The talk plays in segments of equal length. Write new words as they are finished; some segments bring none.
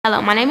Hello,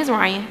 my name is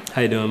Ryan.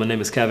 How you doing? My name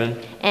is Kevin.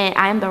 And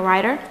I am the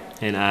writer.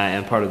 And I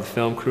am part of the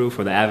film crew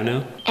for The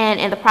Avenue. And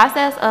in the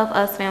process of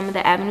us filming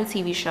the Avenue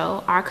TV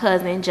show, our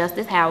cousin,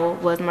 Justice Howell,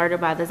 was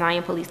murdered by the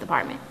Zion Police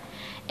Department.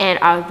 And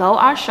although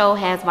our show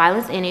has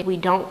violence in it, we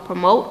don't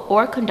promote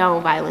or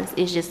condone violence.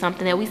 It's just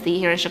something that we see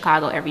here in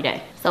Chicago every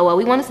day. So what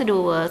we wanted to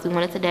do was, we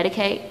wanted to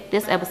dedicate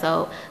this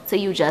episode to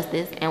you,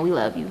 Justice, and we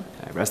love you.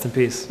 All right, rest in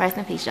peace. Rest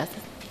in peace,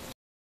 Justice.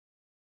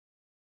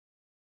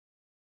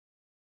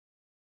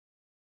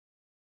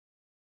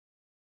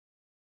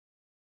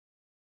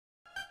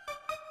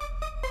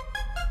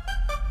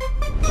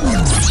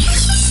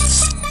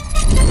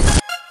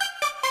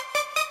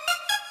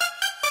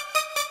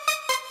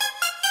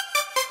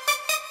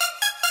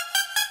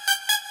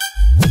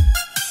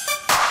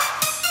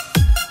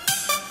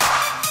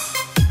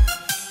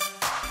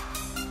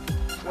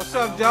 What's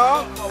up,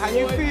 dog? How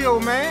you feel,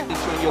 man? You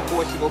and your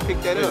boy should go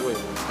pick that up. Wait.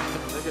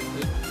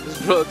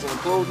 There's drugs in the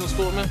clothing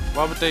store, man.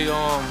 Why would they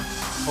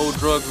hold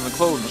drugs in the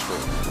clothing store?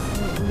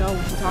 No,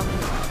 what you talking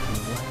about?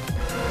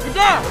 Get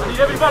down! I need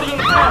everybody in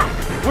the town.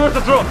 Where's the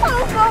drug?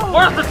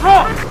 Where's the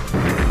drug?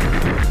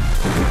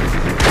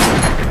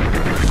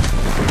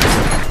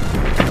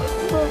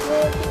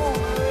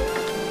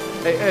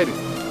 Hey, Eddie.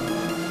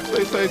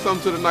 Say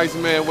something to the nice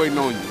man waiting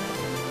on you.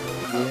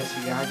 Yes,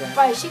 yeah, I got you.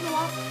 Right, she can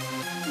walk?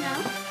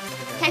 No.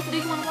 Casey, do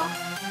you want to walk? No.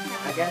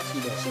 I got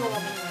you though. She won't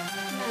walk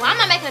anywhere. Well, I'm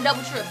not making a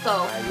double trip,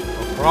 so.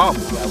 No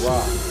problem. You got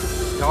robbed.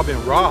 Y'all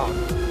been robbed.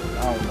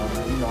 I don't know,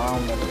 man. You know, I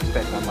don't never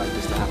expect something like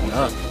this to happen to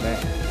us,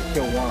 man.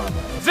 Kill one,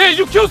 man. Zay,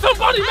 you killed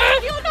somebody,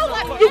 man! You know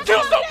what? You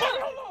killed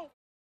somebody!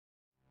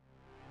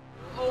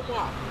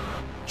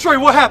 Trey,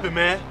 what happened,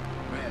 man?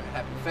 Man, it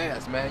happened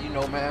fast, man. You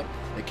know, man.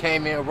 They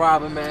came in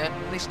robbing, man.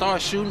 They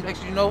started shooting. Next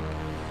thing you know,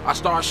 I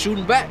started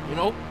shooting back, you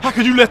know. How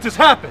could you let this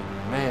happen?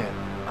 Man,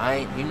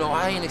 I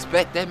ain't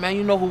expect that, man.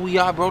 You know who we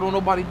are, bro. Don't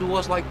nobody do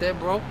us like that,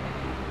 bro.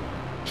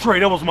 Trey,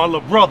 that was my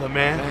little brother,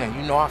 man. Man,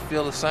 you know I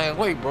feel the same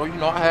way, bro. You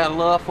know I had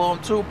love for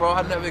him too, bro.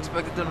 I never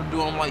expected them to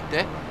do him like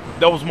that.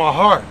 That was my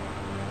heart.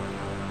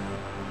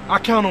 I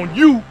count on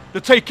you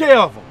to take care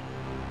of him.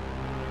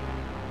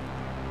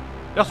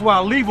 That's why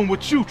I leave him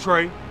with you,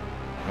 Trey.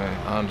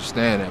 Man, I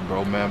understand that,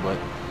 bro, man, but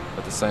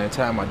at the same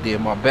time, I did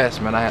my best,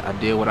 man. I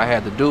did what I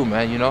had to do,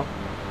 man, you know?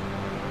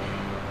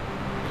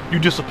 You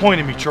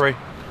disappointed me, Trey.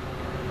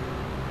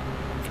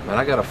 Man,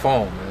 I got a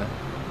phone, man.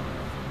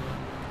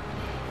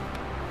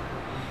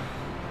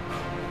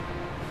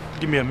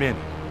 Give me a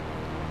minute.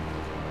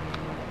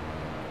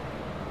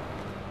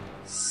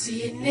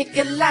 See a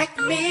nigga like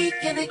me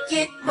gonna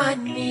get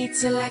money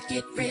till I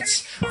get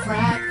rich.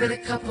 Fried with a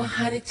couple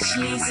hundred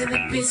cheese and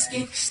a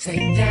biscuit.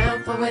 Stay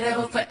down for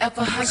whatever,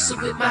 forever hustle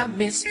with my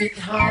misfit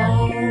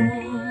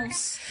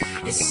homes.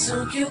 And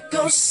soon you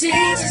gon' see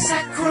just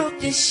how cruel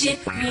this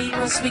shit be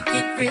once we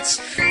get rich.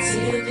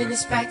 10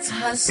 minutes back to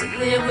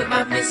hustling with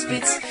my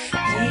misfits.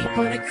 Deep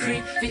on the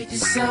creek, 50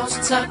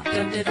 souls tucked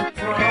under the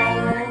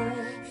pros.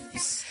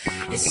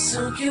 And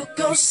soon you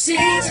gon' see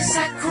just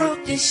how cruel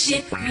this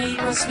shit be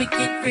once we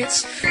get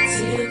rich.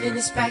 10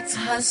 minutes back to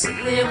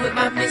hustling with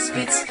my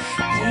misfits.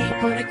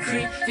 Deep on the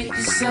creek,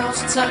 50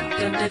 souls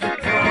tucked under the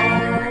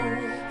pros.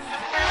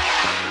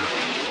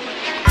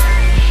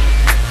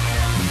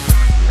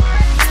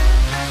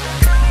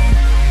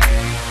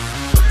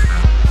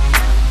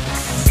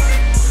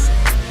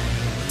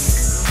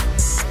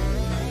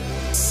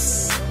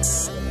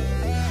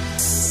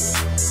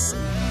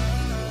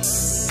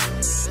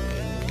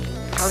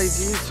 Golly, G,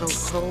 it's so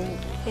cold.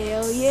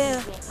 Hell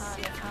yeah.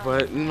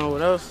 But you know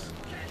what else?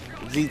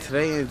 G,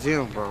 today in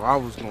gym, bro, I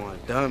was going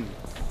dummy.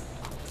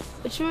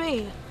 What you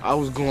mean? I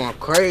was going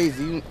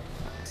crazy.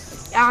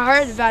 I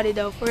heard about it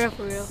though, for real,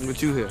 for real.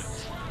 What you hear?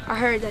 I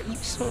heard that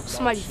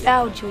somebody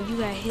fouled you and you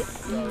got hit.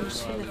 You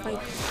was finna fight.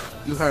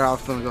 You heard I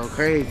was finna go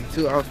crazy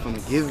too. I was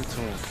finna give it to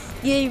him.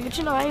 Yeah, but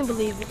you know I ain't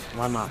believe it.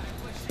 Why not?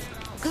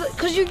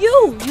 Cause you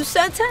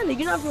Santana.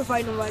 You're not gonna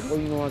fight nobody. Well,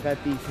 you know I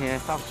got these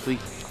hands. Stop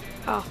tweaking.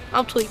 Oh,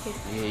 I'm tweaking.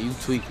 Yeah, you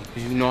tweaking.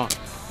 Cause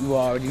you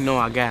already know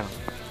I got him.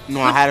 You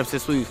know I had him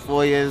since we was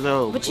 4 years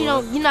old. But boy. you know,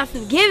 you're not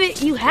finna give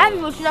it. You have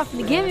it, but you're not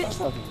finna give it.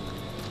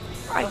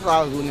 Right. That's why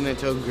I was looking at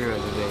your girl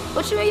today.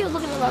 What you mean you was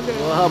looking at my girl?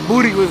 Well, her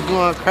booty was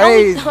going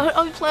crazy.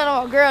 Don't be playing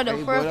on my girl though, Hey,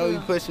 for boy, don't real.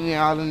 be pushing me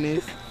out in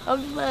this.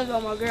 Don't be playing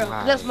on my girl.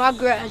 Right. That's my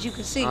girl, as you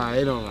can see. Alright,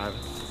 it don't matter.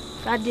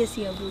 I did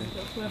see her booty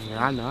though, for real.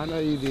 Yeah, I know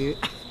you did.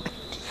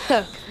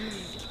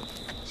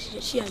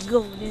 She had a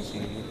good one, didn't she?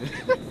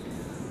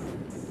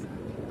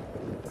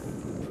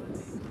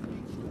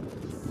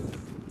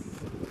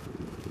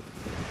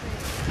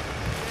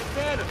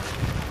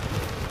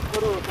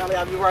 Hold on, Callie,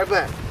 I'll be right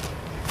back.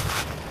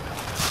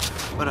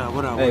 What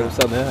up? Hey, what's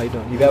up, man? How you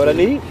doing? You got what I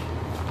need?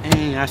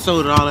 Hey, I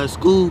sold it all at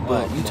school,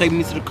 but you take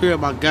me to the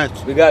crib, I got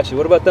you. We got you.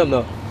 What about them,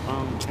 though?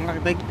 I'm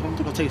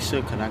gonna take a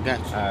shortcut, I got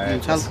you. All right.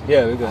 You tell them?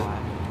 Yeah, we good.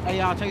 Hey,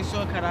 y'all, take a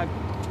shortcut. I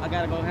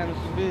gotta go handle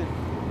some business.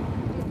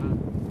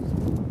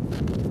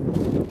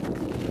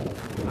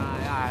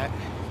 Alright.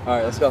 All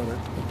right, let's go, man.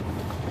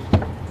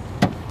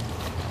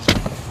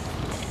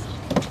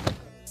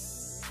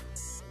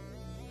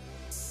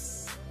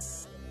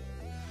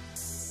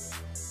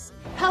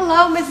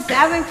 Hello, Ms.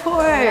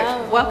 Davenport.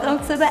 Hello. Welcome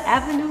to the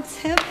Avenue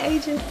Temp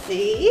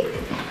Agency.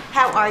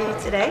 How are you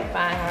today?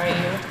 Fine, how are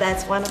you?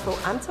 That's wonderful.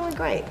 I'm doing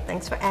great.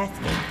 Thanks for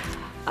asking.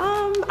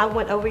 I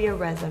went over your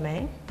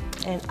resume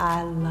and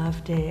I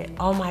loved it.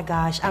 Oh my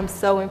gosh, I'm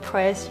so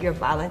impressed. You're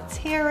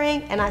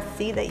volunteering and I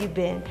see that you've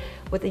been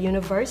with the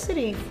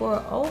university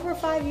for over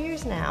 5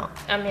 years now.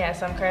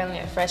 Yes, I'm currently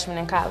a freshman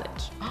in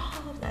college.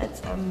 Oh,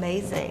 that's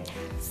amazing.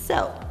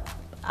 So,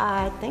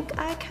 I think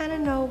I kind of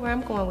know where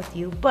I'm going with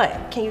you,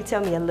 but can you tell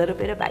me a little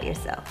bit about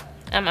yourself?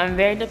 I'm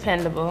very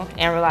dependable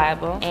and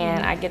reliable,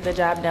 and I get the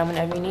job done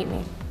whenever you need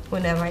me.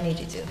 Whenever I need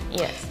you to.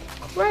 Yes.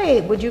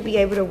 Great. Would you be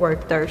able to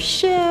work third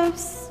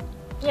shifts?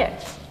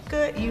 Yes.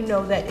 Good. You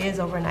know that is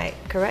overnight,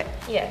 correct?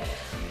 Yes.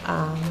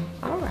 All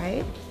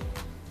right.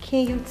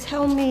 Can you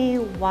tell me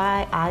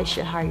why I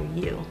should hire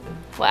you?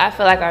 Well, I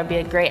feel like I'll be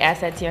a great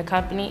asset to your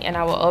company, and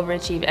I will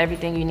overachieve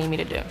everything you need me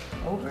to do.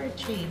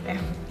 Overachieve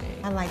everything.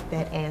 I like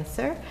that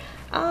answer.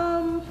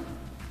 I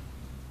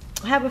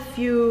have a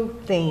few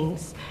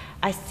things.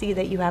 I see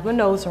that you have a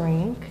nose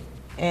ring,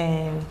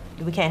 and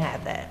we can't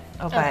have that.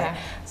 Okay.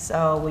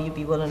 So will you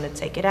be willing to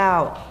take it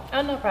out?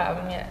 Oh, no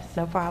problem, yes.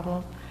 No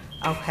problem.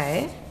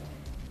 Okay.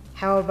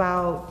 How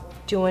about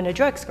doing a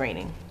drug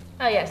screening?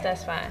 Oh, yes,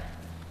 that's fine.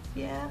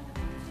 Yeah.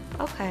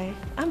 Okay.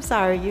 I'm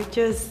sorry, you're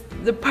just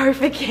the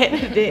perfect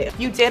candidate.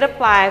 You did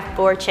apply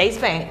for Chase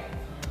Bank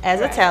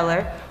as a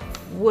teller.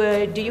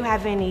 Do you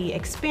have any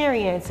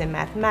experience in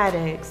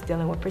mathematics,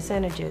 dealing with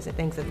percentages and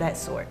things of that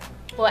sort?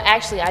 Well,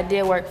 actually, I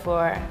did work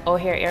for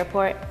O'Hare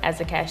Airport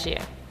as a cashier.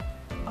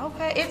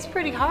 Okay, it's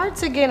pretty hard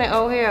to get an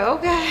O'Hare,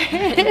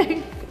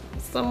 okay.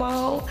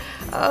 Simone.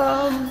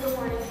 Good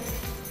morning.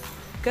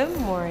 Good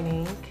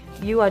morning.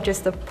 You are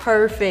just the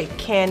perfect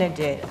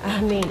candidate.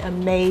 I mean,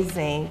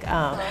 amazing.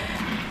 Sorry.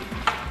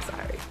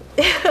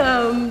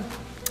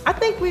 I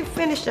think we've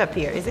finished up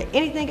here. Is there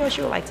anything else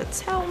you would like to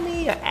tell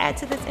me or add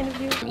to this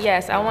interview?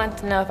 Yes, I want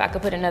to know if I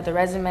could put another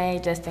resume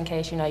just in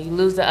case, you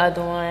lose the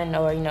other one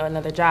or,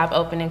 another job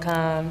opening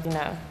comes,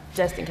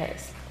 just in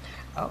case.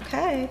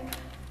 Okay.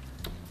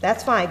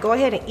 That's fine. Go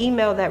ahead and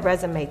email that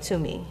resume to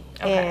me.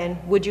 Okay.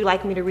 And would you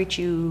like me to reach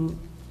you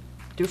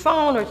through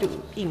phone or through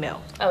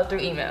email? Oh, through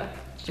email.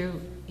 Through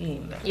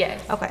email.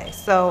 Yes. Okay,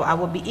 so I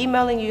will be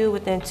emailing you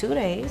within 2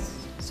 days.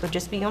 So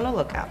just be on the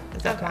lookout.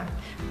 Is that fine?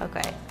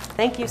 Okay.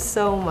 Thank you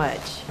so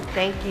much.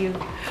 Thank you.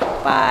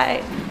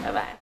 Bye.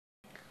 Bye-bye.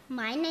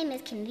 My name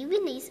is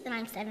KandNmedia and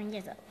I'm 7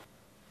 years old.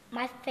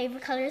 My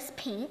favorite color is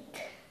pink.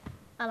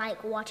 I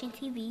like watching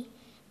TV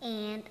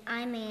and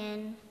I'm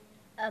in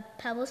a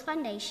Pebbles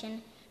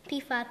Foundation,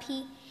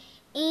 P5P,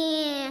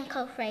 and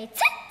co-create.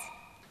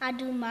 I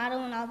do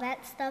model and all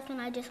that stuff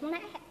and I just want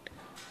to act.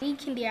 We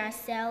can be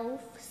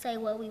ourselves, say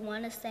what we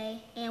want to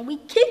say, and we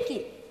kick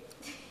it.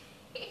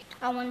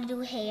 I want to do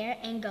hair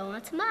and go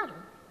on to model.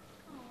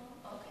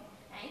 Oh, okay.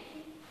 Thank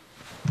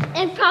you.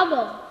 And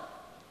Pablo.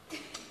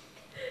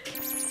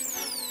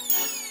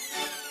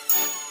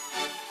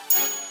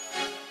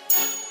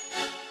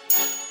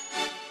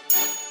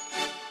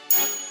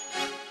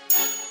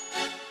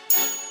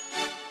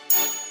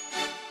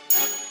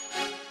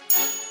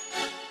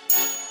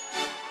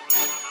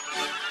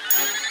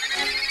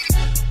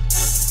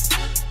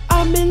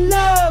 I'm in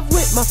love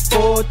with my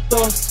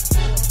photos.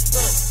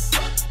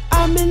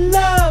 I'm in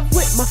love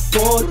with my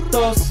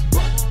photos.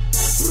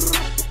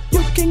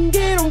 You can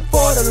get them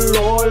for the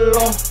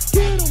Lolo.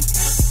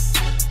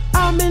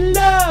 I'm in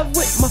love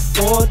with my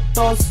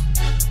photos.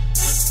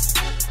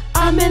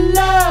 I'm in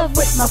love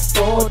with my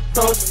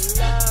photos.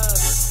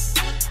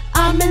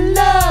 I'm in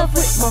love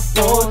with my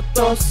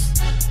photos.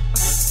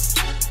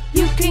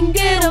 You can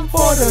get them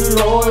for the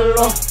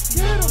Lolo.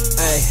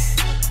 Hey.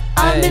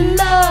 I'm in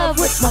love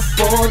with my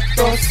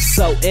photos.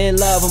 So in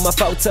love with my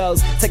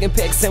photos. Taking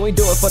pics and we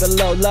do it for the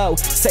low.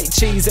 Say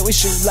cheese and we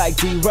shoot like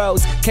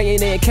D-Rose. K-in'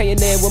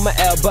 with my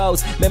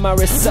elbows. Man, my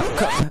wrist so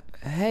cold.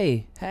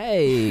 Hey.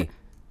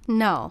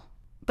 No,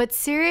 but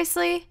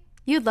seriously,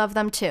 you'd love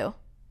them too.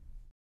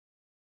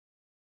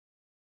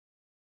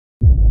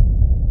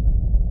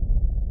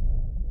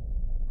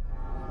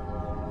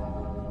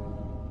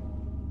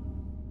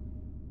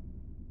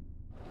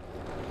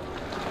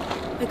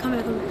 Hey, come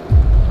here.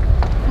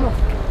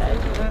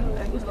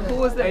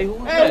 Who is that? Hey, who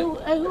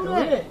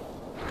that?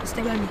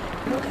 Stay by me.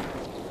 Okay.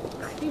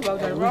 You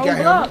walked that We wrong got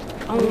him. block. I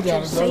don't want you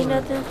to say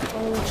nothing. I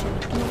don't want you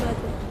to do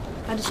nothing.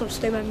 I just want you to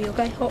stay by me,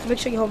 okay? Make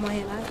sure you hold my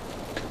hand, all right?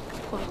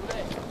 Come on.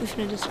 We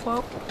finna just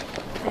walk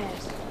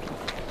fast.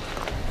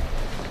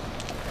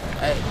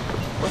 Hey,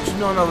 what you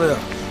doing over there?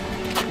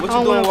 What I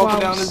don't you doing want walking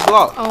down problems. this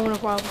block? I don't want no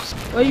problems.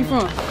 Where you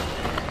from?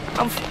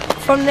 I'm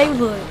from the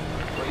neighborhood.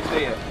 Where you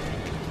stay at?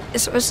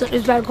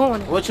 It's back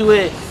corner. What you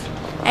with?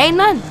 Ain't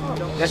nothing.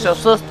 That's your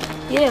sister?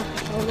 Yeah.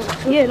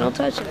 Yeah, don't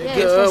touch it. Yeah,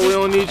 Get we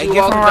don't need you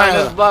walking down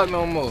this block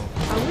no more. I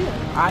will.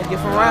 Alright, get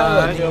from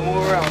around here.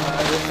 Move around.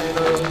 This ain't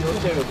no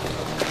terrible.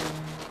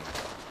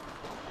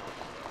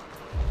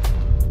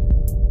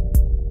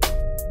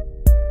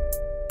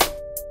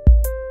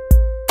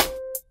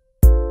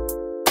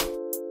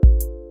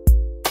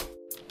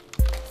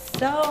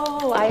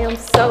 So, I am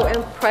so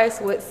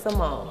impressed with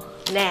Simone.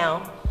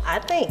 Now, I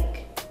think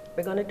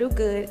we're gonna do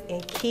good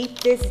and keep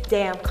this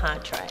damn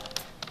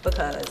contract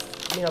because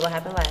you know what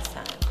happened last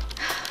time.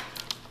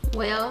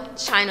 Well,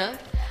 China,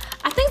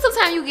 I think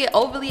sometimes you get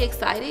overly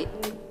excited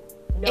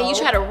and you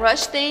try to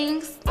rush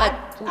things. Like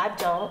I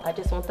don't. I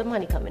just want the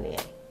money coming in.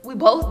 We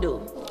both do.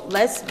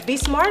 Let's be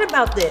smart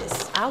about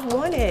this. I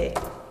want it.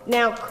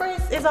 Now,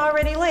 Chris is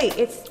already late.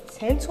 It's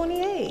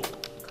 10:28.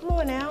 Come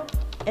on now.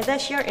 And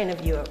that's your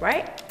interviewer,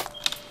 right?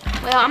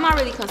 Well, I'm not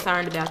really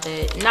concerned about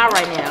that. Not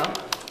right now.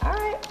 All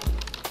right.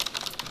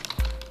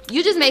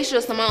 You just make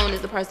sure Simone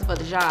is the person for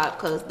the job,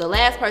 because the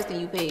last person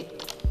you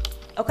picked.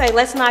 Okay,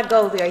 let's not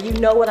go there. You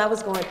know what I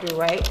was going through,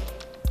 right?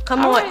 Come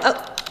All on. right.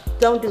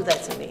 Don't do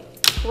that to me.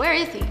 Where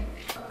is he?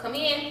 Come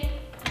in.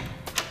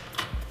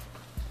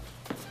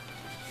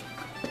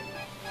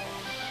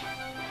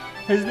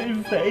 His name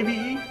is the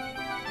ABE?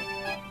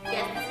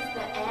 Yes, this is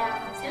the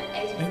Av Temp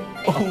Agency.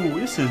 Oh,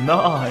 this is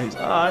nice.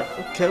 Alright,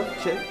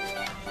 okay.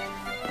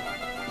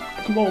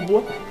 Come on,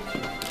 boy.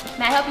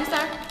 May I help you,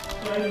 sir?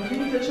 Can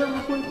you get that check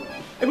real quick?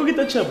 Hey, go get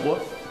that check, boy.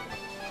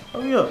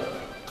 Hurry up.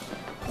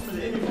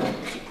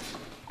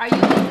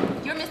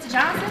 You're Mr.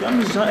 Johnson? Yeah, I'm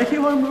Mr. Johnson. Hey, can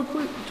you hold him real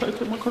quick? Try to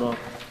take my coat off.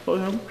 Hold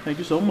him. Thank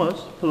you so much.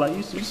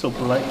 Polite. You're so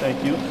polite.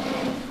 Thank you.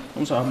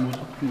 I'm sorry, I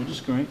moved the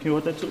screen. Can you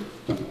hold that too?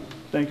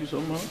 Thank you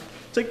so much.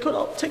 Take coat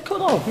off. Take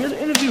coat off. Here's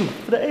the interview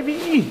for the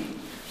AVE.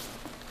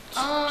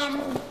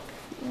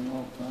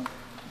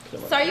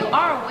 Sir, you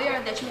are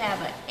aware that you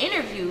have an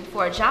interview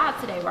for a job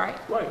today, right?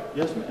 Right.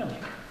 Yes, ma'am.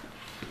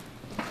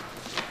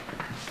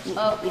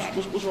 Okay.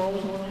 What's wrong?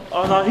 What's going on?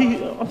 Oh, no,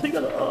 I'm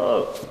thinking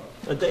of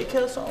a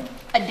daycare or something.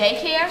 A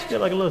daycare? Yeah,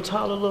 like a little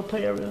toddler, little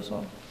play area or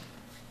something.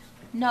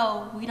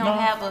 No, we don't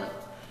have a.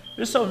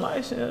 It's so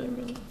nice. Yeah.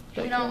 We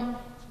don't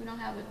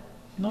have a.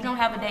 No. We don't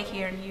have a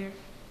daycare in here.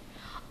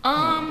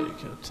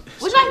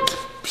 Would you like?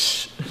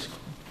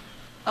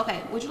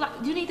 Okay. Would you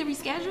like? Do you need to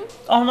reschedule?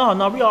 Oh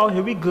no, we all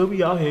here. We good.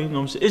 We all here. You know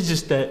what I'm saying? It's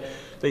just that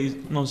they, you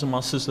know what I'm saying,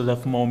 my sister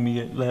left them on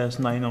me last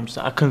night. You know what I'm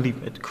saying? I couldn't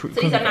leave at the crib.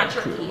 So these are not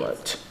your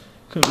kids?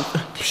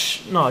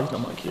 No, these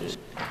not my kids.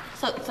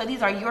 So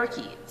these are your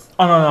kids?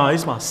 Oh no,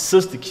 it's my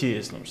sister's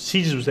kids. You know,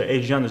 she just was at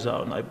Adriana's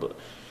all night, but.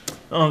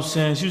 You know what I'm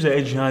saying? She was at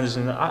Adriana's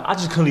and I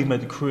just couldn't leave them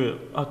at the crib.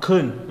 I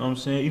couldn't, you know what I'm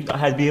saying? I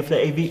had to be here for the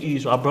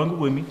AVE, so I brought her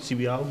with me. See,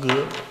 we all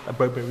good. I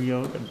brought Barry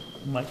on and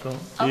Mike on.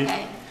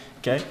 Okay.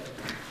 Okay?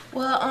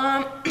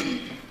 Well,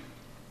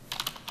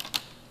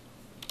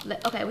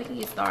 okay, we can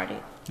get started.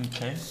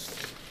 Okay.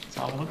 That's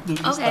all I want to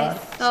do. Okay,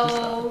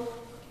 so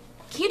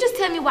can you just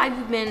tell me why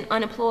you've been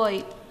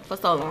unemployed for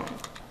so long?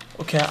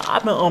 Okay,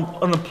 I've been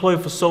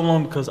unemployed for so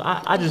long because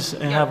I just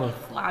didn't have a.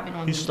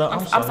 I'm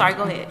sorry,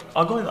 go ahead.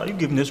 Oh, go ahead. You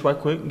give him this right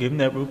quick. Give him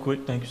that real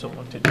quick. Thank you so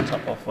much. Take the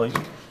top off for you.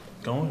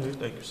 Go ahead.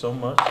 Thank you so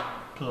much.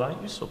 Polite.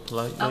 You're so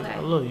polite. Okay. I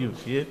love you.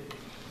 Yeah.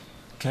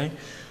 Okay.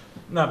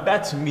 Now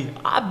back to me.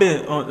 I've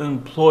been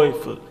unemployed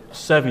for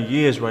 7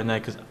 years right now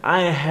because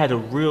I ain't had a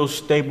real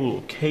stable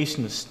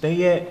location to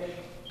stay at.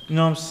 You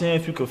know what I'm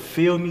saying? If you could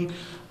feel me.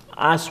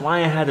 So I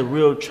ain't had a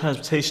real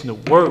transportation to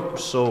work,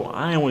 so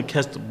I ain't want to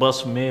catch the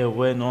bus from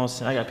everywhere, you know what I'm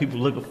saying? I got people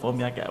looking for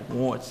me, I got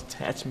warrants,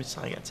 attachments,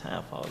 I ain't got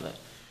time for all that.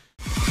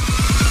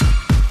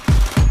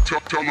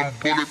 Tell them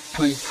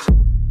bulletproof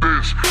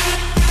bitch.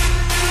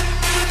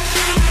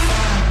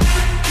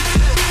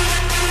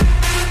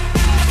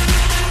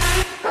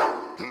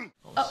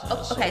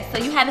 Okay, so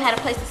you haven't had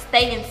a place to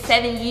stay in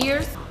 7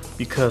 years?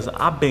 Because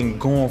I've been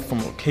going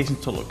from location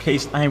to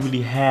location, I ain't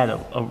really had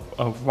a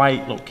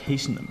right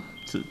location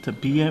to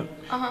be at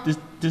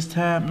this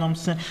time, you know what I'm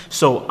saying?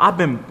 So I've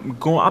been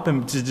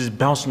just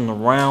bouncing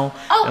around,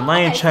 and I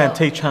ain't trying to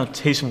take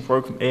transportation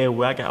work from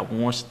everywhere. I got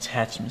warrants,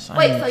 attachments.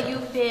 Wait, so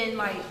you've been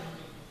like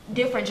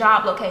different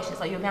job locations,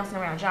 so you're bouncing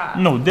around jobs?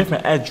 No,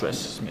 different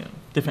addresses, man.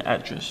 Different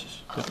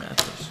addresses.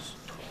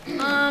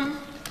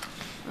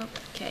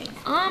 Okay.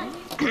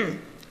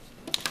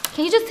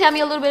 Can you just tell me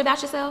a little bit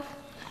about yourself?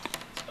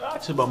 I'll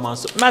tell you about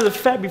myself. Matter of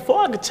fact,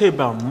 before I can tell you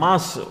about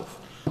myself,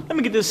 let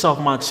me get this off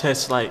my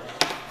chest. Like,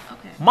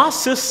 my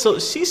sister,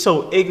 she's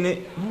so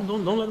ignorant.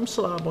 Don't let him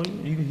slob on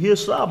you. You can hear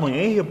slob on you.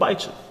 Ain't he'll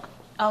bite you.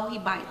 Oh, he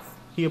bites.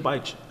 He'll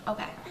bite you.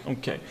 Okay.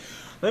 Okay.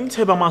 Let me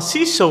tell you about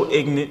she's so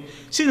ignorant.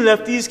 She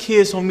left these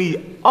kids on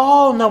me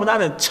all night when I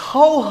done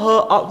told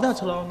her, not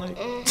told her all night.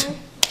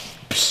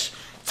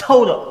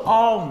 Told her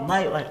all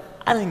night, like,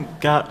 I done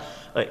got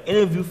an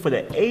interview for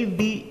the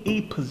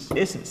AVE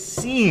position,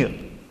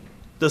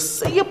 the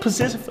senior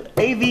position for the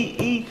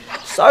AVE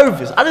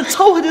service. I done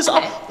told her this.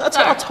 That's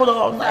what I told her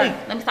all night.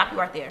 Let me stop you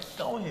right there.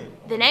 Go ahead.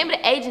 The name of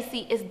the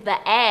agency is the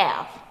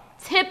Av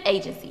Temp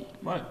Agency.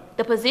 Right.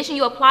 The position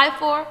you apply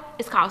for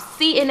is called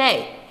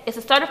CNA. It's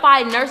a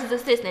certified nurse's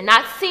assistant,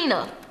 not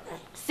CNA.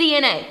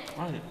 CNA.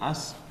 Right.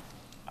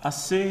 I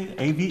said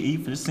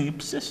AVE for the senior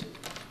position.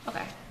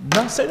 Okay. Did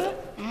I say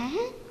that?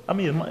 Mm-hmm. I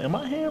mean, am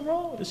I hearing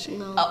wrong? Is she?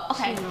 No. Oh,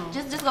 okay.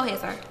 Just go ahead,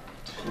 sir.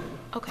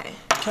 Okay.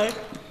 Okay.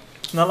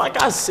 Now,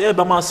 like I said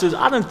about my sister,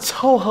 I done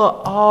told her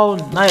all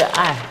night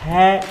I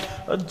had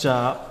a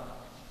job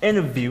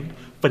interview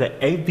for the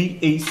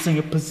AVE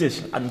senior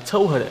position. I done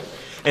told her that.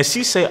 And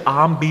she said,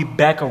 I'm be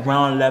back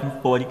around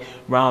 11:40,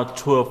 around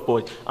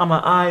 12:40. I'm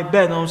like, I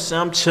bet, know what I'm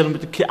saying? I'm chilling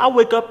with the kid. I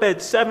wake up at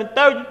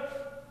 7:30.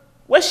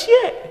 Where she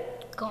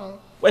at? Gone.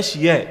 Where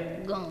she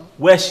at? Gone.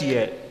 Where she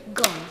at?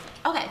 Gone.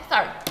 Okay,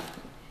 sir.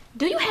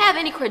 Do you have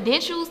any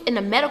credentials in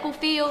the medical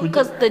field?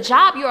 Because the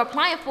job you're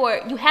applying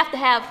for, you have to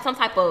have some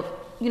type of,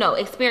 you know,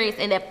 experience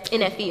in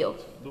that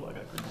field. Do I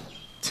got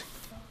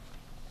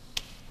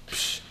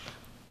credentials?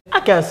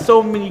 I got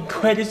so many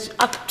credits.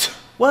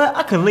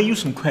 I can lend you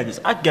some credits.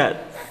 I got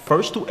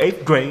 1st through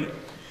 8th grade.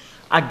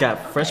 I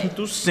got freshman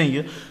through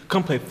senior.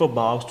 Come play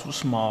football, I was too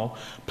small.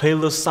 Play a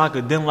little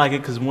soccer, didn't like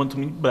it because it wasn't too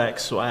many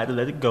blacks, so I had to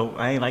let it go.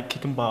 I ain't like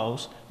kicking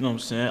balls, you know what I'm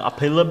saying? I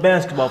played a little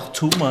basketball for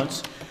 2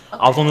 months.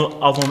 I was on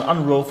the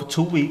honor roll for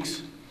 2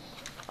 weeks.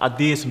 I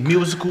did some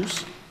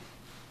musicals.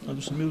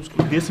 Did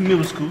some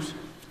musicals.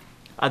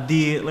 I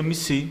did, let me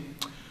see,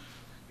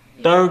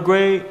 3rd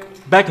grade.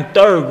 Back in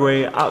 3rd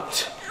grade,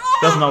 that's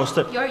when I was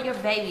stuck. Your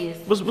baby is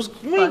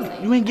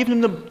you ain't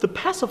giving him the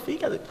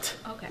pacifier.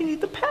 You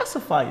need the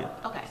pacifier.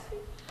 Okay.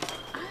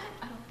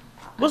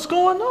 What's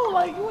going on?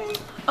 Like, you ain't.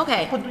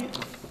 Okay.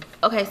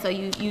 Okay, so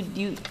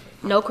you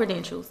no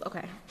credentials.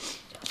 Okay.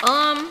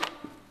 I'm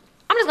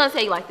just gonna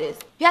tell you like this.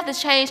 You have to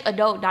change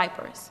adult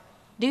diapers.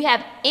 Do you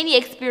have any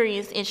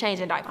experience in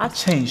changing diapers? I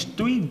change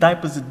 3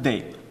 diapers a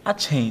day. I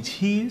change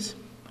his,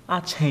 I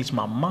change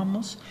my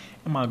mama's,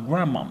 and my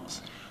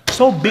grandmama's.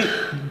 So big,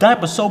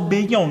 diapers so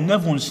big, you don't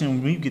never want to see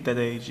them when you get that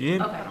age,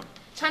 yeah? Okay.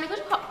 China,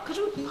 could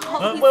you he's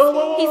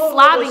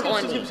slobbing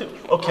on me.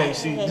 Okay,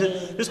 see,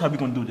 this is how we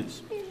gonna do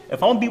this.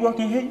 If I'm gonna be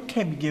working here, you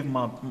can't give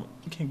my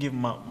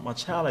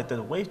child like that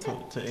away to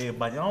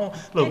everybody.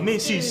 Look, me,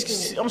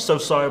 see, I'm so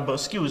sorry, but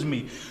excuse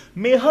me.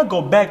 Me and her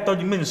go back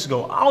 30 minutes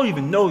ago. I don't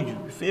even know you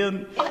feel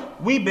me?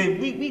 We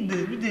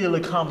did a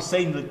little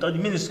conversation 30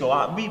 minutes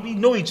ago. We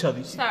know each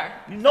other. Sir.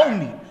 You know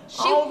me.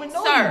 I don't even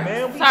know you,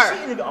 man.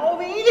 I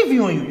don't even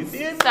interviewing you, you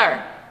feel me?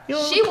 Sir,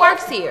 she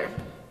works here.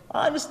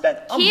 I understand.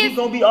 I'm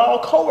gonna be all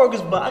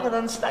co-workers, but I gotta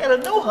understand. I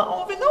gotta know her. I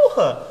don't even know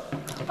her.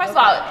 First of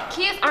all,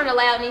 kids aren't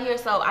allowed in here,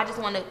 so I just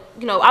want to,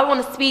 I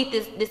want to speed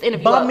this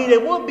interview But up. I mean, there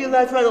would be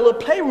like a little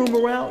playroom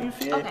around. You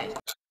feel? Okay.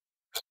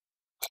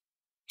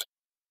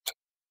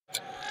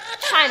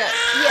 China,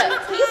 yeah.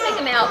 Can you take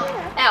him out?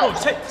 Oh,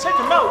 take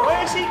him out.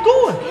 Where is he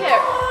going? Here.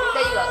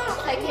 There you go.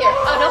 Take here.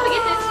 Oh, don't forget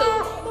this too.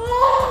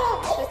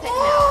 Just take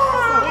him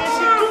out. Where is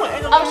he going?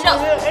 Ain't no nurse here.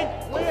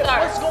 Sir.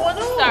 What's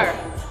going on? Sir.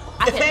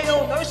 If ain't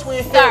no nurse in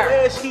here, Sir.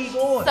 where is he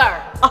going?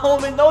 Sir. I don't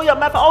even know you.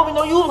 I don't even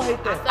know you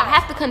like that. I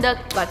have to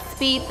conduct,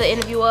 speed the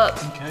interview up.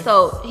 Okay.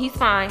 So he's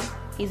fine.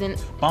 He's in.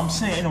 But I'm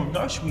saying ain't no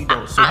nursery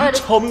though. So you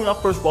told me when I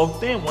first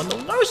walked in,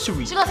 wasn't no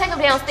nursery. She's gonna take him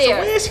downstairs. So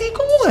where is he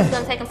going? She's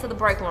gonna take him to the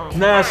break room.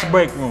 Nah, it's the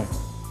break room.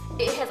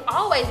 It has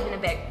always been a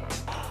break room.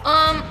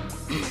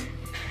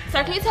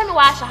 Sir, can you tell me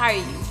why I should hire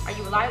you? Are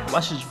you reliable?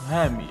 Why should you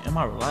have me? Am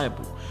I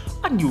reliable?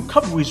 I can give you a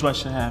couple reasons why you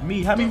should have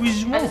me. How many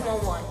reasons you want? I just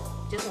want one.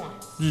 Just one.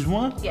 Just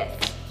one?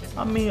 Yes.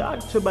 I mean, I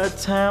took by the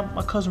time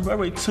my cousin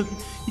Ray took it,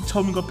 he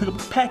told me to go pick up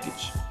the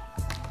package.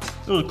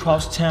 It was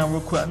across town real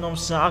quick. I know what I'm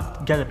saying. I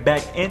got it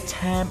back in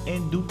time,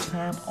 in due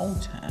time, on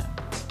time.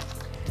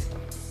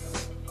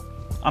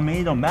 I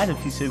mean, it don't matter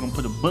if he said he's gonna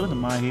put a bullet in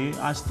my head.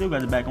 I still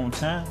got it back on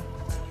time.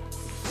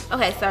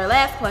 Okay, sir,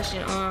 last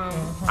question.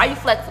 Are you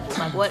flexible?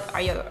 Like, what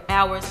are your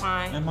hours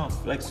fine? Am I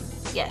flexible?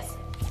 Yes.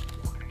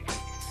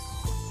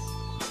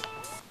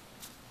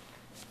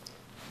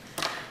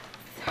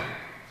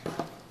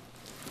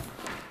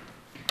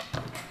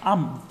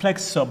 I'm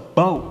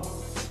flexible.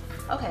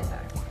 Okay, sir.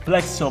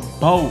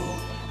 Flexible.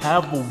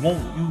 However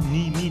you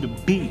need me to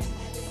be.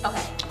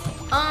 Okay.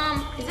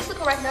 Is this the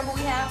correct number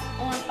we have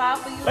on file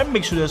for you? Let me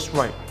make sure that's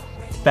right.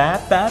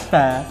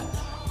 555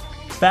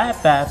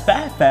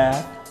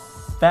 555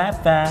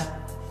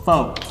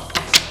 554.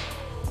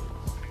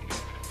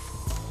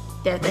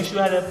 Make sure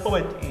you have that 4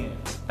 at the end.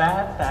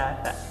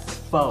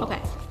 555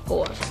 Okay.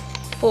 4.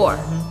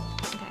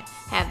 Okay.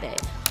 Have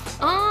that.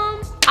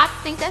 I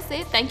think that's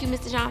it. Thank you,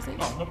 Mr. Johnson.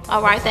 No problem.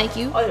 All right, thank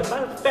you. Oh yeah,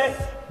 matter of fact,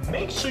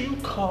 make sure you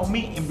call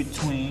me in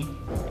between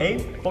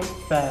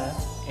 8:45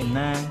 and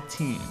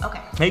 9:10.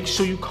 Okay. Make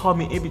sure you call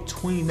me in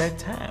between that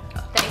time.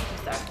 Thank you,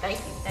 sir. Thank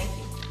you.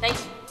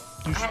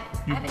 I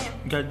have it down.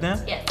 You got it down?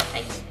 Yes,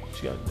 thank you.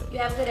 She got it down. You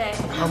have a good day.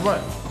 All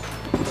right.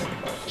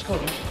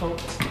 Coach.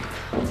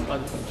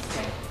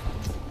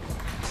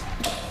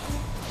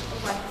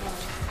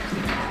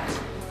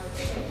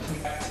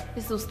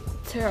 This was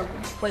terrible.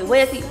 Wait,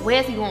 where is he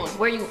going?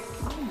 Where are you?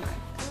 Oh my.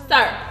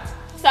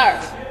 Sir,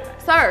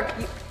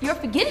 you're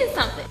forgetting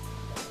something.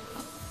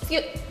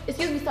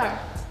 Excuse me, sir.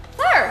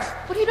 Sir,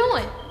 what are you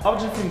doing? I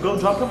was just gonna go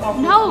drop him off.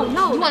 No,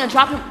 you wanna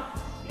drop him?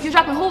 You're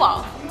dropping who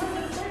off?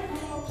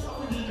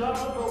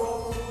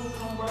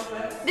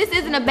 This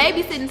isn't a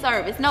babysitting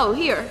service. No,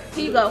 here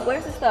you go.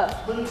 Where's the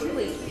stuff? Please.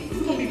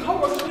 You gonna be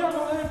co-workers here,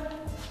 man?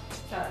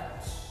 Sir.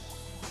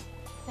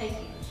 Thank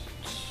you.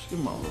 Give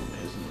my little man.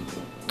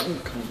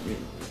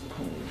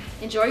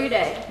 Enjoy your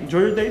day. Enjoy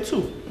your day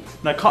too.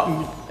 Now call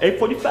me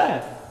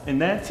 8:45 and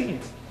 9:10.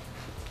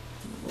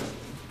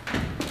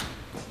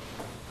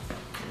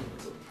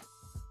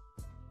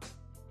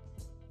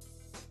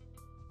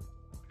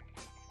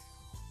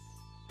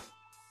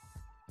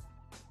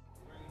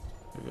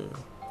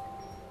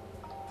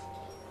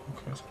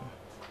 Okay.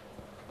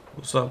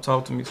 What's up?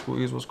 Talk to me,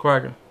 Squeeze. What's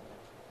cracking?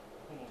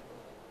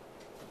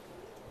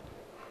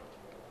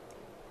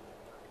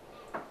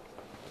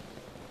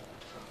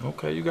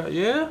 Okay, you got,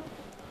 yeah?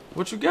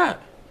 What you got?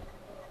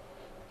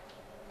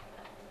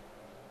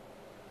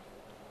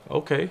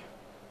 Okay.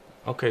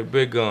 Okay,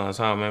 big guns,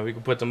 huh, man? We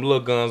can put them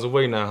little guns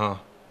away now, huh?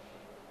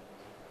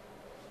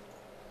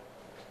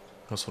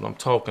 That's what I'm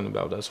talking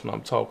about. That's what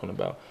I'm talking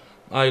about.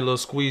 All right, little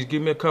Squeeze,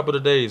 give me a couple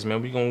of days,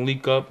 man. We gonna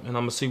leak up, and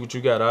I'm gonna see what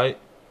you got, all right?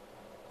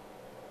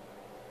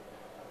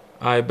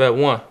 All right, bet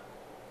one.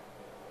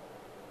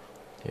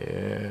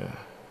 Yeah.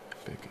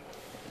 Big.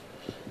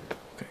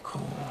 Okay,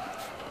 cool.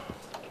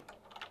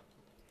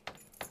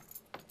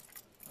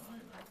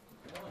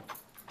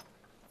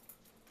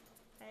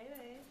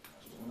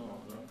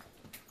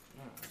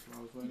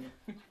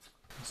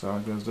 So I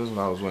guess this is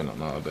what I was waiting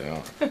on all day,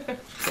 huh?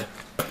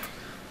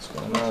 What's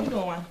going on? What you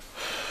doing?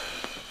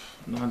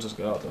 No, I just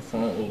got out the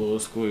phone with a little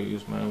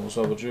Squeeze, man. What's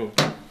up with you?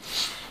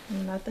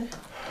 Nothing.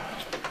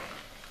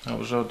 How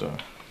was your day?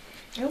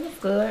 It was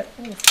good.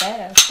 It was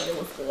fast, but it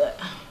was good.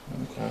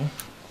 Okay.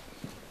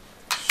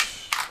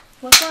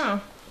 What's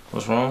wrong?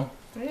 What's wrong?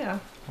 Yeah.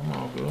 I'm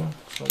all good.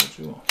 What's up with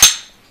you?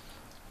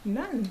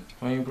 Nothing.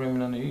 Why you bring me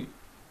nothing to eat?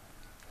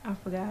 I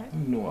forgot. You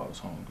knew I was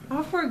hungry.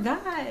 I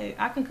forgot.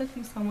 I can cook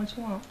you so much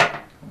you want.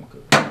 I'm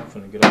good. I'm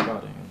finna get up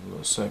out of here in a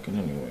little second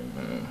anyway,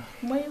 man.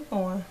 Where you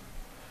going?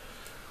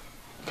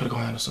 Gotta go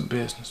handle some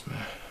business,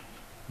 man.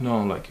 You know I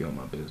don't like you on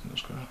my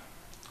business, girl.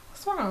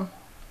 What's wrong?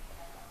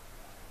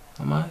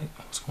 I'm alright.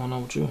 What's going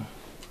on with you?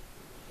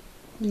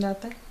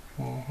 Nothing.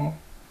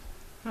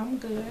 I'm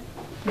good.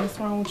 What's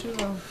wrong with you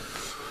though?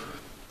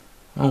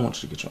 I don't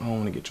want you to get you. I don't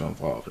want to get you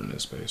involved in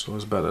this space. So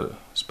it's better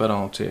I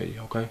don't tell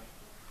you, okay?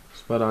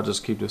 It's better I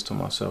just keep this to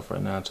myself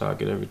right now until I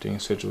get everything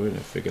situated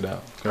and figured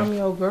out. Okay? I'm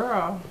your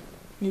girl.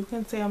 You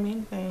can tell me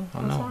anything. I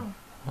What's know. wrong?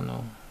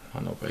 I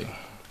know, babe.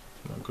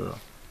 My girl.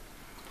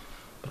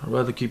 But I'd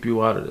rather keep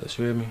you out of this.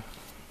 You hear me?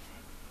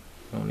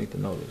 You don't need to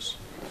know this.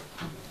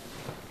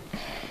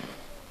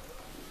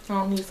 I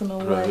don't need to know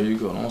Girl, what. here you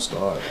go. Don't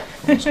start.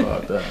 Don't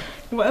start that.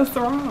 What's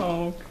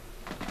wrong?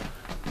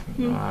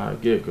 I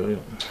get good.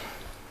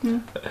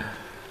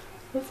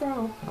 What's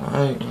wrong?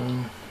 Alright,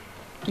 man.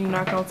 You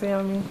not gonna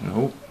tell me?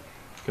 Nope.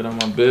 Get out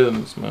my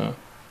business, man.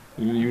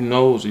 You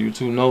nosy. You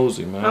too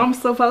nosy, man. I'm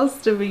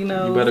supposed to be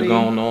nosy. You better go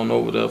on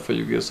over there before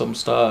you get something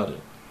started.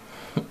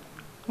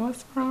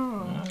 What's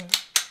wrong?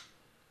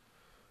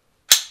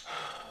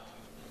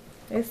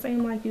 It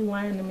seemed like you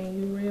lying to me.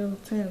 You real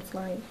tense.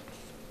 Like,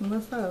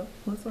 what's up?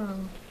 What's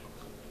wrong?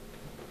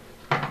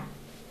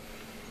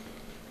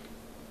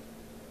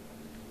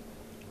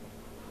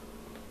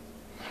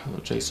 Hello,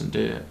 Jason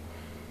dead.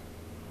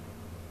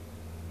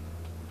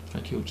 I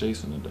killed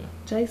Jason today.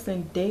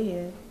 Jason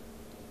dead.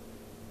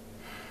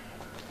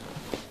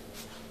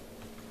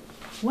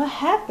 What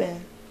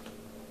happened?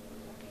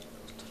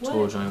 I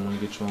told you I didn't want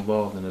to get you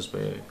involved in this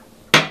bag.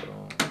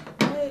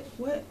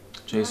 What?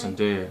 Jason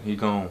dead. He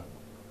gone.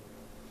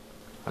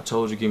 I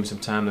told you give me some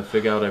time to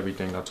figure out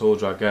everything. I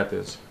told you I got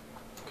this.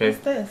 Okay?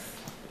 What's this?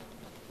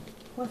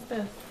 What's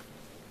this?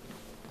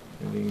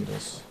 Maybe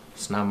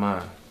it's not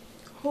mine.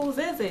 Whose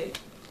is it?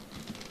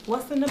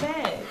 What's in the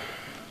bag?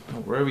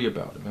 Don't worry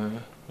about it,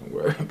 man. Don't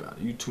worry about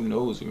it. You too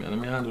nosy, man. Let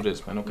me handle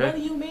this, man, okay? What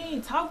do you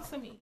mean? Talk to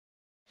me.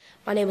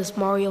 My name is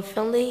Mario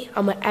Finley.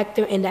 I'm an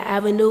actor in The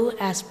Avenue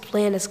as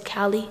playing as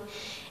Callie,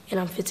 and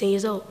I'm 15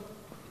 years old.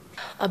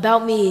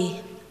 About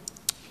me,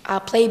 I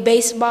play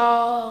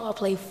baseball, I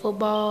play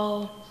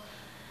football,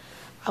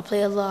 I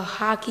play a little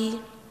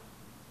hockey.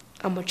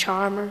 I'm a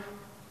charmer,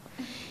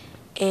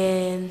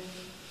 and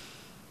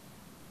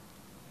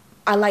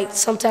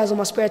sometimes in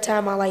my spare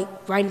time, I like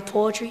writing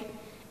poetry,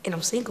 and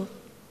I'm single.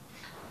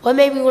 What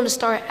made me want to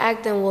start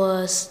acting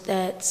was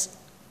that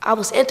I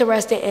was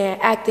interested in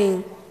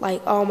acting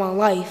like all my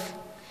life,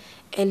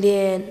 and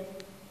then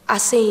I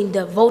seen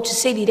the Vulture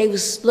City, they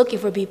was looking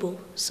for people,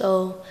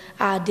 so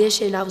I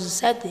auditioned, I was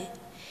accepted,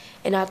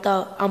 and I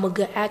thought I'm a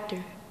good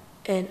actor.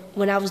 And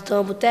when I was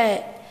done with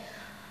that,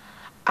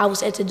 I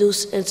was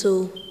introduced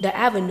into The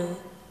Avenue,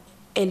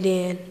 and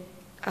then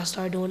I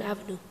started doing The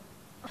Avenue.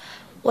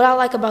 What I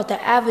like about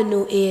The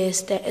Avenue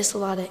is that it's a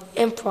lot of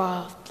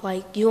improv.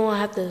 Like, you don't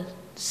have to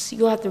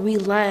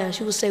read lines.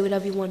 You can say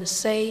whatever you want to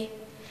say.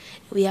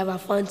 We have our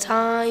fun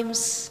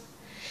times,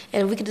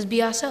 and we can just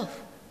be ourselves.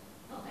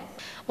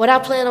 What I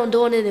plan on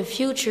doing in the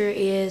future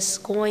is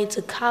going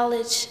to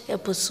college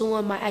and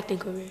pursuing my acting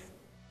career.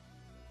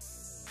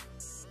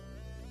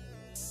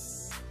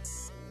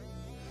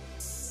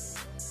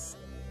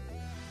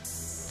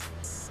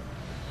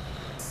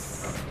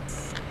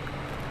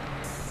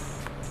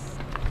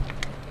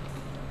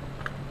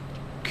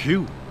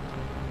 Q.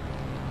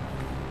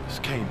 This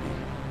can't be.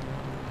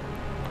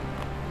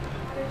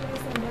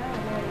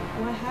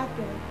 What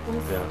happened?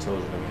 Yeah, I told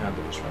you, let me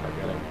handle this right. I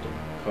got everything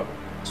covered.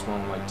 That's why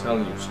I'm like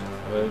telling you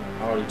stuff, right?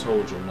 I already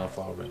told you enough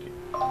already.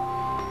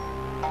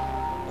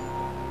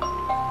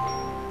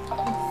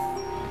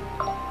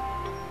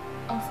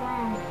 What's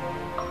wrong?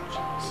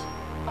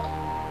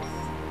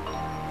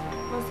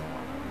 What's going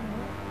on?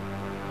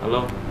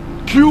 Hello?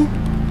 Q?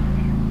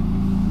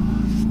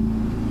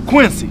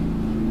 Quincy.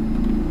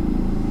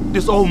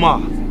 This Omar.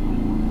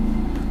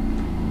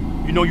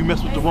 You know you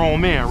messed with the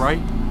wrong man, right?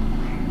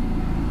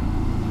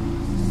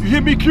 You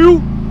hear me,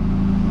 Q?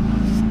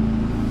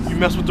 You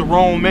messed with the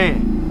wrong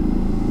man.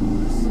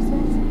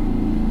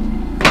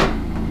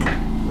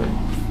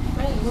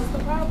 Hey, what's the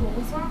problem?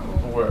 What's wrong?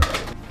 Don't worry.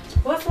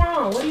 What's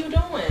wrong? What are you doing?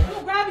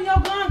 You grabbing your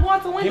gun,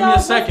 going to windows? Give me a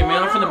second,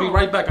 man. I'm finna be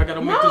right back. I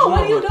gotta make this No, one.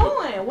 what are you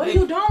doing? What are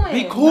you doing?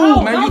 Be cool,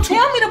 no, man. Don't You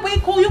tell me to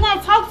be cool. You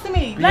gonna talk to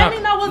me. Let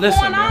me know what's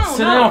going man, on.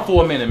 sit down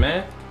for a minute,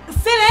 man. Sit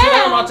Sit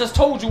down. down. I just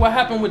told you what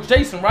happened with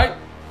Jason, right?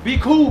 Be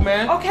cool,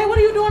 man. Okay, what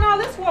are you doing all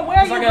this for? Where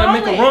are you I going? gotta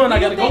make a run. I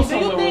gotta go Do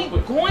somewhere you think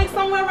real quick. going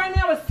somewhere right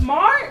now is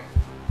smart?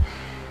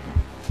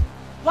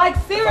 Like,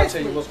 seriously. If I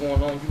tell you what's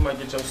going on, you might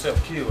get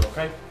yourself killed,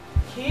 okay?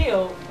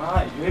 Killed?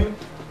 Alright, you hear me?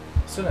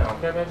 Sit down,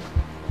 okay, baby?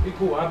 Be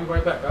cool. I'll be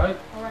right back, alright?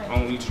 Alright. I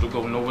don't need you to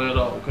go nowhere at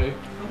all, okay?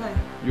 Okay.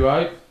 You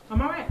alright?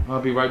 I'm alright.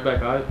 I'll be right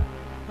back, alright?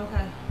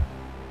 Okay.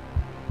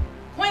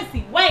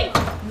 Quincy, wait!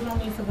 You don't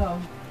need to go.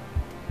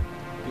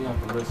 You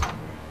have to listen.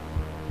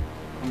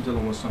 I'm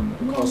dealing with something You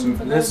that don't costs need me.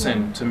 to go, Listen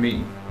man. to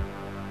me.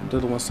 I'm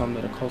dealing with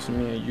something that costs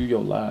me and you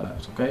your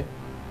lives, okay?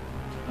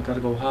 I gotta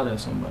go holler at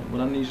somebody.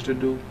 What I need you to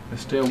do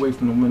is stay away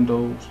from the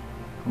windows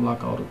and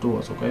lock all the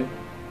doors, okay?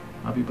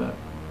 I'll be back.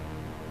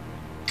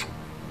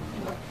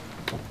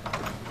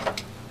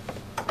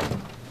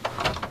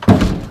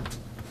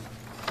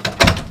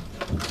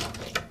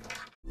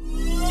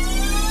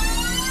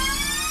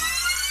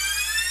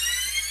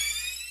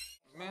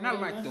 Man, I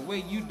like the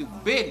way you do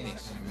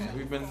business. Man,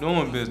 we've been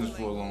doing business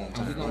for a long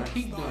time. We're gonna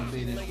keep doing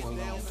business for a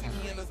long time.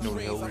 No,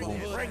 the hell we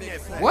won't.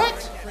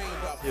 What?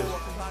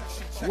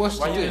 Yes. What's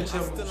Why the you didn't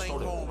deal? tell me whose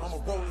store it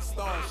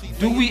was?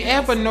 Do we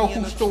ever know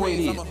whose store it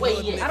is?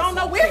 Wait, yeah. I don't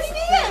know where he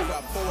is.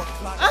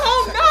 I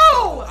don't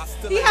know.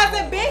 He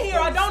hasn't been here.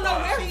 I don't know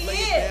where he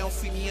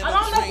is. I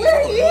don't know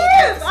where he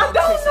is. I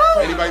don't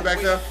know. Anybody back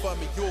there? I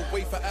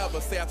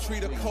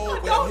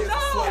don't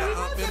know.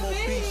 He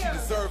hasn't been here.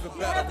 He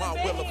hasn't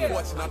been here.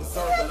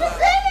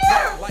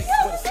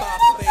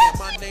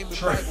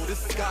 Trey,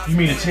 you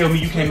mean to tell me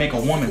you can't make a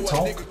woman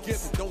talk?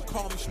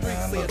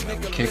 Man, look,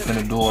 man, we kicked in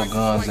the door,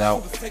 guns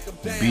out,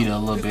 beat her a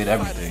little bit,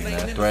 everything,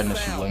 man. Threatened her,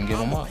 she wouldn't give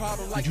them up.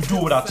 Did you do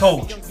what I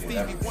told you?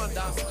 Yeah, everything.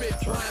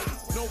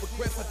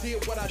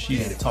 If she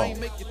didn't talk, you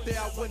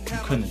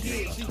couldn't have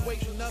did what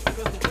I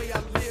told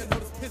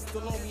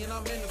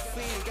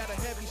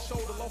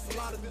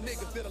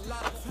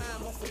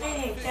you.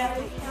 Hey,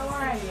 Kelly, how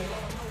are you?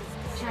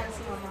 Trying to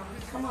see my mom.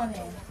 Come on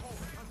in.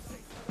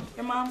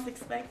 Your mom's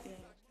expecting.